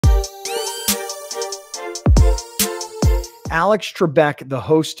Alex Trebek, the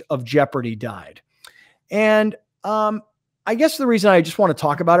host of Jeopardy, died. And I guess the reason I just want to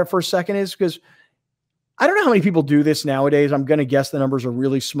talk about it for a second is because I don't know how many people do this nowadays. I'm going to guess the numbers are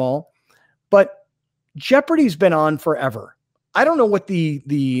really small, but Jeopardy's been on forever. I don't know what the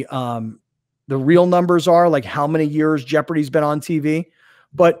real numbers are, like how many years Jeopardy's been on TV,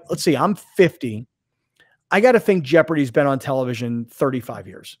 but let's see, I'm 50. I got to think Jeopardy's been on television 35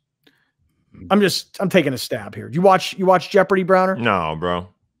 years. I'm taking a stab here. You watch Jeopardy, Browner? No, bro.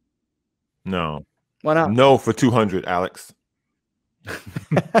 No. Why not? No for 200, Alex.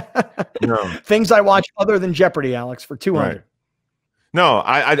 No. Things I watch other than Jeopardy, Alex, for 200. Right. No,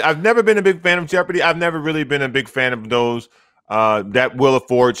 I've never been a big fan of Jeopardy. I've never really been a big fan of those. That Wheel of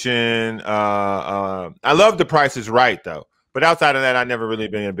Fortune. I love The Price is Right, though. But outside of that, I've never really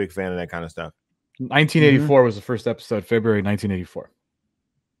been a big fan of that kind of stuff. 1984 was the first episode, February 1984.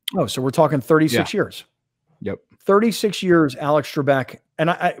 Oh, so we're talking 36 years. Yep. 36 years, Alex Trebek.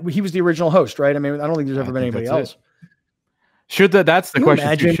 And he was the original host, right? I mean, I don't think there's ever been anybody else. That's the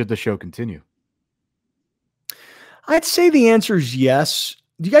question too, should the show continue? I'd say the answer is yes.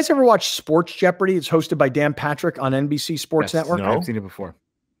 Do you guys ever watch Sports Jeopardy? It's hosted by Dan Patrick on NBC Sports Network. No, I've seen it before.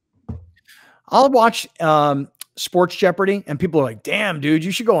 I'll watch Sports Jeopardy, and people are like, "Damn, dude,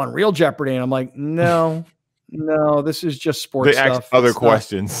 you should go on Real Jeopardy." And I'm like, "No, this is just sports stuff." They ask other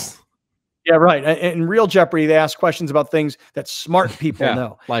questions. Yeah, right. In Real Jeopardy, they ask questions about things that smart people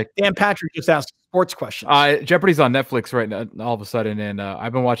know. Like Dan Patrick just asked sports questions. Jeopardy's on Netflix right now, all of a sudden, and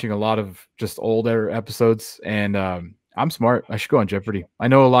I've been watching a lot of just older episodes, and I'm smart. I should go on Jeopardy. I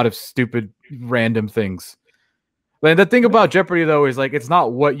know a lot of stupid, random things. But the thing about Jeopardy, though, is like it's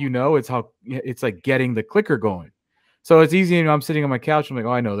not what you know; it's how it's like getting the clicker going. So it's easy. You know, I'm sitting on my couch. I'm like,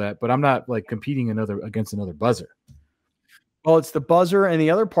 oh, I know that, but I'm not like competing against another buzzer. Well, it's the buzzer, and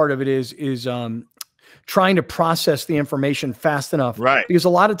the other part of it is trying to process the information fast enough, right? Because a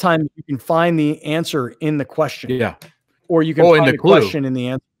lot of times you can find the answer in the question, yeah, or you can find the question in the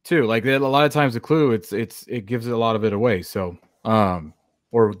answer too. Like a lot of times, the clue it gives a lot of it away. So,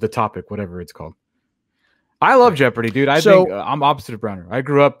 or the topic, whatever it's called. I love Jeopardy, dude. I think I'm opposite of Browner. I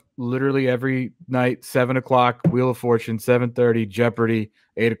grew up literally every night, 7 o'clock, Wheel of Fortune, 7:30, Jeopardy,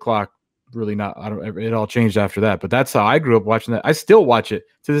 8 o'clock. Really not. It all changed after that, but that's how I grew up watching that. I still watch it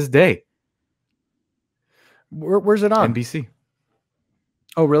to this day. Where's it on? NBC.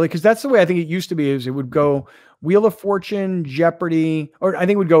 Oh, really? Because that's the way I think it used to be. Is it would go Wheel of Fortune, Jeopardy, or I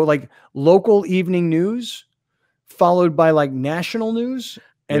think it would go like local evening news, followed by like national news,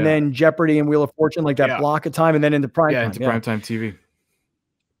 and then Jeopardy and Wheel of Fortune, like that block of time, and then into prime time. Into primetime TV.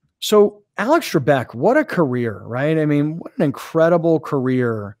 So Alex Trebek, what a career, right? I mean, what an incredible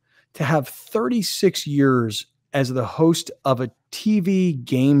career to have 36 years as the host of a TV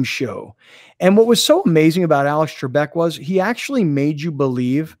game show. And what was so amazing about Alex Trebek was he actually made you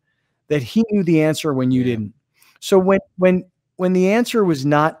believe that he knew the answer when you didn't. So when the answer was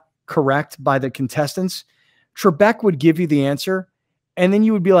not correct by the contestants, Trebek would give you the answer, and then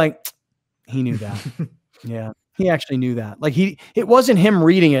you would be like, he knew that. Yeah, he actually knew that. Like it wasn't him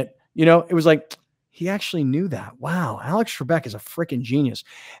reading it, you know, it was like, he actually knew that. Wow. Alex Trebek is a freaking genius.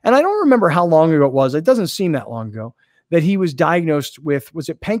 And I don't remember how long ago it was. It doesn't seem that long ago that he was diagnosed with, was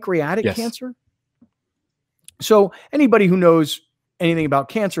it pancreatic cancer? So anybody who knows anything about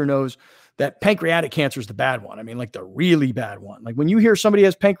cancer knows that pancreatic cancer is the bad one. I mean, like the really bad one. Like when you hear somebody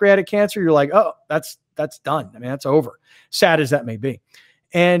has pancreatic cancer, you're like, oh, that's done. I mean, that's over. Sad as that may be.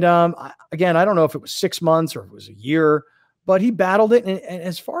 And again, I don't know if it was 6 months or if it was a year, but he battled it. And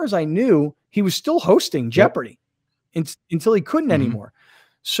as far as I knew, he was still hosting Jeopardy until he couldn't anymore.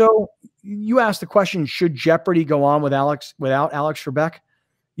 So you asked the question, should Jeopardy go on without Alex Trebek?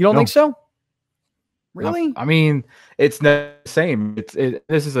 You don't think so? Really? No. I mean, it's not the same.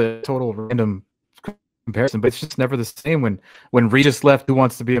 This is a total random comparison, but it's just never the same. When Regis left Who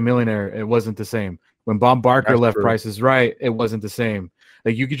Wants to Be a Millionaire, it wasn't the same. When Bob Barker left Price is Right, it wasn't the same.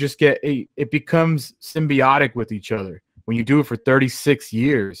 Like you could just it becomes symbiotic with each other. When you do it for 36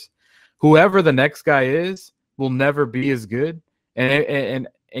 years, whoever the next guy is will never be as good. And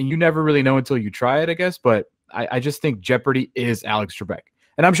you never really know until you try it, I guess. But I just think Jeopardy is Alex Trebek.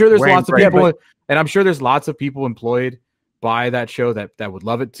 And I'm sure there's lots of people employed by that show that would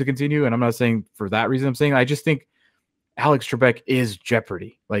love it to continue. And I'm not saying for that reason. I'm saying I just think Alex Trebek is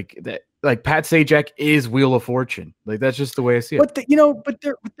Jeopardy. Like that. Like Pat Sajak is Wheel of Fortune. Like that's just the way I see it. But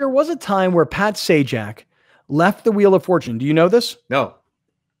there was a time where Pat Sajak left the Wheel of Fortune. Do you know this? No.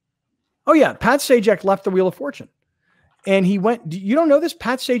 Oh yeah, Pat Sajak left the Wheel of Fortune, And he went, you don't know this?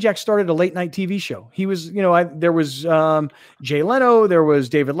 Pat Sajak started a late night TV show. He was, you know, there was Jay Leno, there was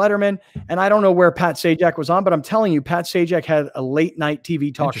David Letterman, and I don't know where Pat Sajak was on, but I'm telling you, Pat Sajak had a late night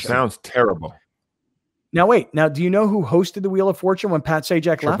TV talk show. Sounds terrible. Now, wait. Now, do you know who hosted the Wheel of Fortune when Pat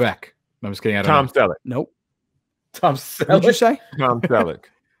Sajak left? Trebek. I'm just kidding. Tom Selleck. Nope. Tom Selleck. What'd you say? Tom Selleck.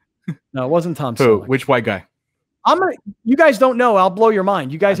 No, it wasn't Tom Who? Selleck. Which white guy? You guys don't know. I'll blow your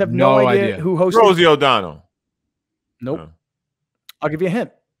mind. You guys have no idea who hosted. Rosie O'Donnell. Nope. No. I'll give you a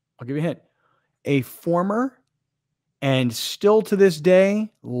hint. A former and still to this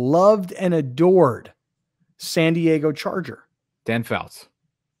day loved and adored San Diego Charger. Dan Fouts.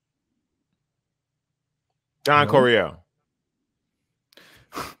 Don Coryell.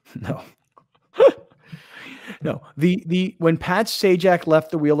 No. No. When Pat Sajak left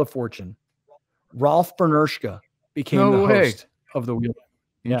the Wheel of Fortune, Ralph Bernershka became the host of the Wheel.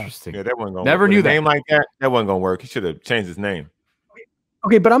 Yeah. Interesting. Yeah, that wasn't gonna Never work. knew With a that. name like that. That wasn't gonna work. He should have changed his name.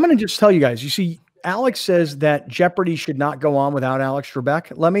 Okay, but I'm going to just tell you guys. You see, Alex says that Jeopardy should not go on without Alex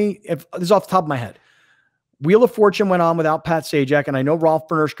Trebek. If this is off the top of my head, Wheel of Fortune went on without Pat Sajak, and I know Ralph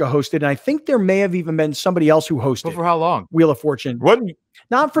Bernershka hosted, and I think there may have even been somebody else who hosted. But for how long? Wheel of Fortune.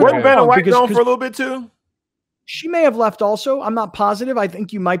 Not for Vanna White gone for a little bit too. She may have left also. I'm not positive. I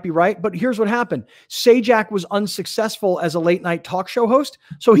think you might be right. But here's what happened. Sajak was unsuccessful as a late night talk show host,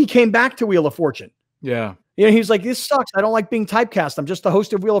 so he came back to Wheel of Fortune. Yeah. You know, he was like, this sucks. I don't like being typecast. I'm just the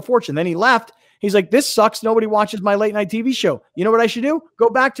host of Wheel of Fortune. Then he left. He's like, this sucks. Nobody watches my late night TV show. You know what I should do? Go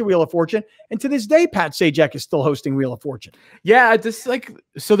back to Wheel of Fortune. And to this day, Pat Sajak is still hosting Wheel of Fortune. Yeah, just like,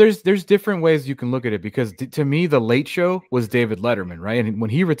 so there's different ways you can look at it, because to me, the Late Show was David Letterman, right? And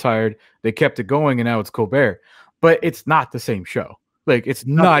when he retired, they kept it going, and now it's Colbert. But it's not the same show. Like, it's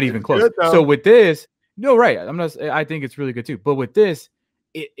not even close. Good, so with this, no, right. I think it's really good too. But with this,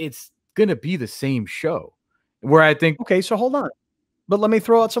 it's gonna be the same show. Where I think, okay, so hold on. But let me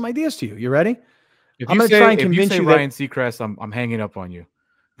throw out some ideas to you. You ready? I'm going to try and convince you Ryan Seacrest, I'm hanging up on you.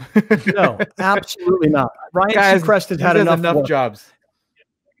 No, absolutely not. Ryan Seacrest has had enough jobs.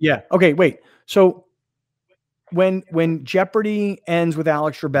 Yeah. Okay, wait. So when Jeopardy ends with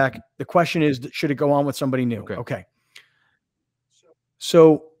Alex Trebek, the question is, should it go on with somebody new? Okay.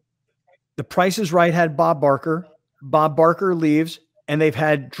 So The Price is Right had Bob Barker. Bob Barker leaves, and they've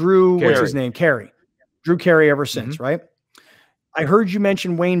had Drew, what's his name? Carey. Drew Carey ever since, right? I heard you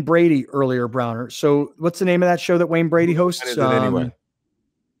mention Wayne Brady earlier, Browner. So what's the name of that show that Wayne Brady hosts? Anyway?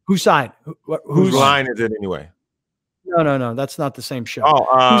 Whose side? Whose line is it anyway? No. That's not the same show.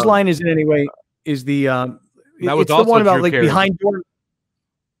 Whose line is it anyway? Is the that was it's also the one about like Carey. behind door.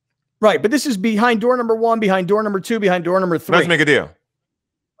 Right, but this is behind door number 1, behind door number 2, behind door number 3. Let's Make a Deal.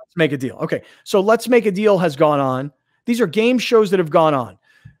 Let's Make a Deal. Okay, so Let's Make a Deal has gone on. These are game shows that have gone on.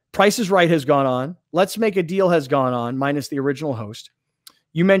 Price is Right has gone on. Let's Make a Deal has gone on, minus the original host.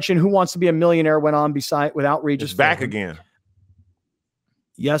 You mentioned Who Wants to Be a Millionaire went on without Regis. It's back again.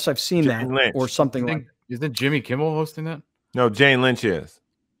 Yes, I've seen Jane that Lynch. or something like. Isn't Jimmy Kimmel hosting that? No, Jane Lynch is.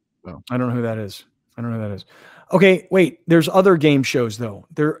 Oh, I don't know who that is. Okay, wait. There's other game shows though.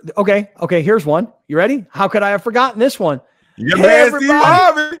 Okay. Here's one. You ready? How could I have forgotten this one? Your man, Steve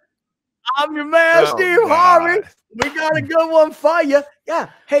Harvey. I'm your man, Steve Harvey. We got a good one for you. Yeah.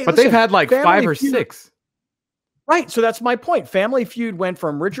 Hey, but listen, they've had like Family 5 or Feud. 6. Right. So that's my point. Family Feud went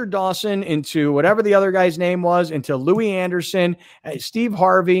from Richard Dawson into whatever the other guy's name was, into Louis Anderson, Steve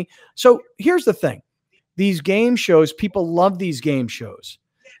Harvey. So here's the thing. These game shows, people love these game shows.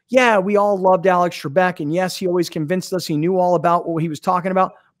 Yeah, we all loved Alex Trebek. And yes, he always convinced us he knew all about what he was talking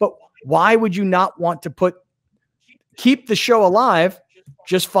about. But why would you not want to keep the show alive?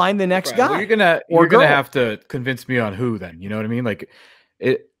 Just find the next guy. Well, you're gonna have to convince me on who then. You know what I mean? Like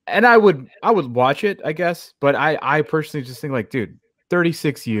it, and I would watch it, I guess. But I personally just think like, dude,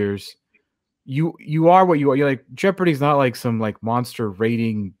 36 years, you are what you are. You're like, Jeopardy's not like some like monster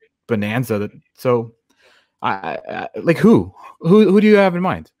rating bonanza. So I like who do you have in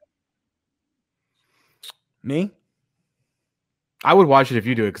mind? Me? I would watch it if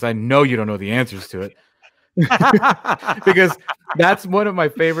you do it, because I know you don't know the answers to it. Because that's one of my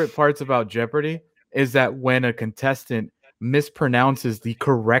favorite parts about Jeopardy, is that when a contestant mispronounces the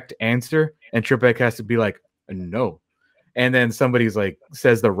correct answer and Trebek has to be like, no. And then somebody's like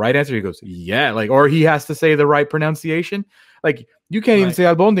says the right answer, he goes, yeah, like, or he has to say the right pronunciation. Like, you can't even say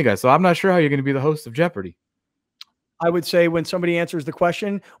albondigas, so I'm not sure how you're going to be the host of Jeopardy. I would say when somebody answers the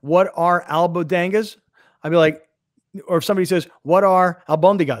question, what are albodangas? I'd be like, or if somebody says, what are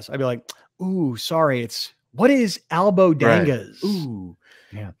albondigas? I'd be like, ooh, sorry, what is albodangas? Right. Ooh.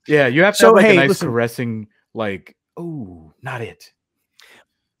 Yeah. Yeah, you have to have like a nice caressing, like, ooh, not it.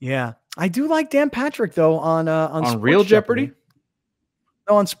 Yeah. I do like Dan Patrick though on Sports Real Jeopardy.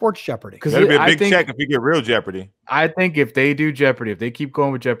 No, on Sports Jeopardy. Because that'd be a big check if you get Real Jeopardy. I think if they do Jeopardy, if they keep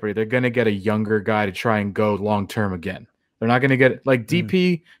going with Jeopardy, they're going to get a younger guy to try and go long term again. They're not going to get like DP.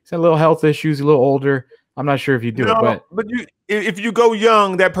 He's had a little health issues, a little older. I'm not sure if you do it, but if you go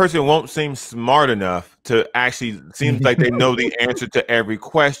young, that person won't seem smart enough to actually seems like they know the answer to every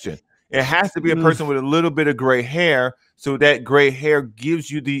question. It has to be a person with a little bit of gray hair, so that gray hair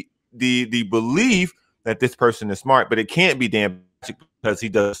gives you the belief that this person is smart. But it can't be Dan Patrick because he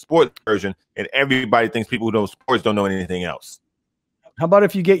does a sports version, and everybody thinks people who know sports don't know anything else. How about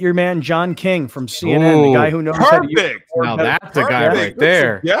if you get your man John King from CNN, the guy who knows how to use now that's a guy right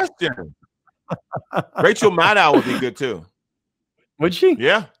there. Suggestion. Rachel Maddow would be good too. Would she?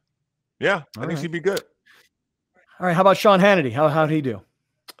 Yeah. I think she'd be good. All right. How about Sean Hannity? How'd he do?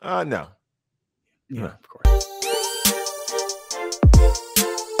 No. Yeah, of course.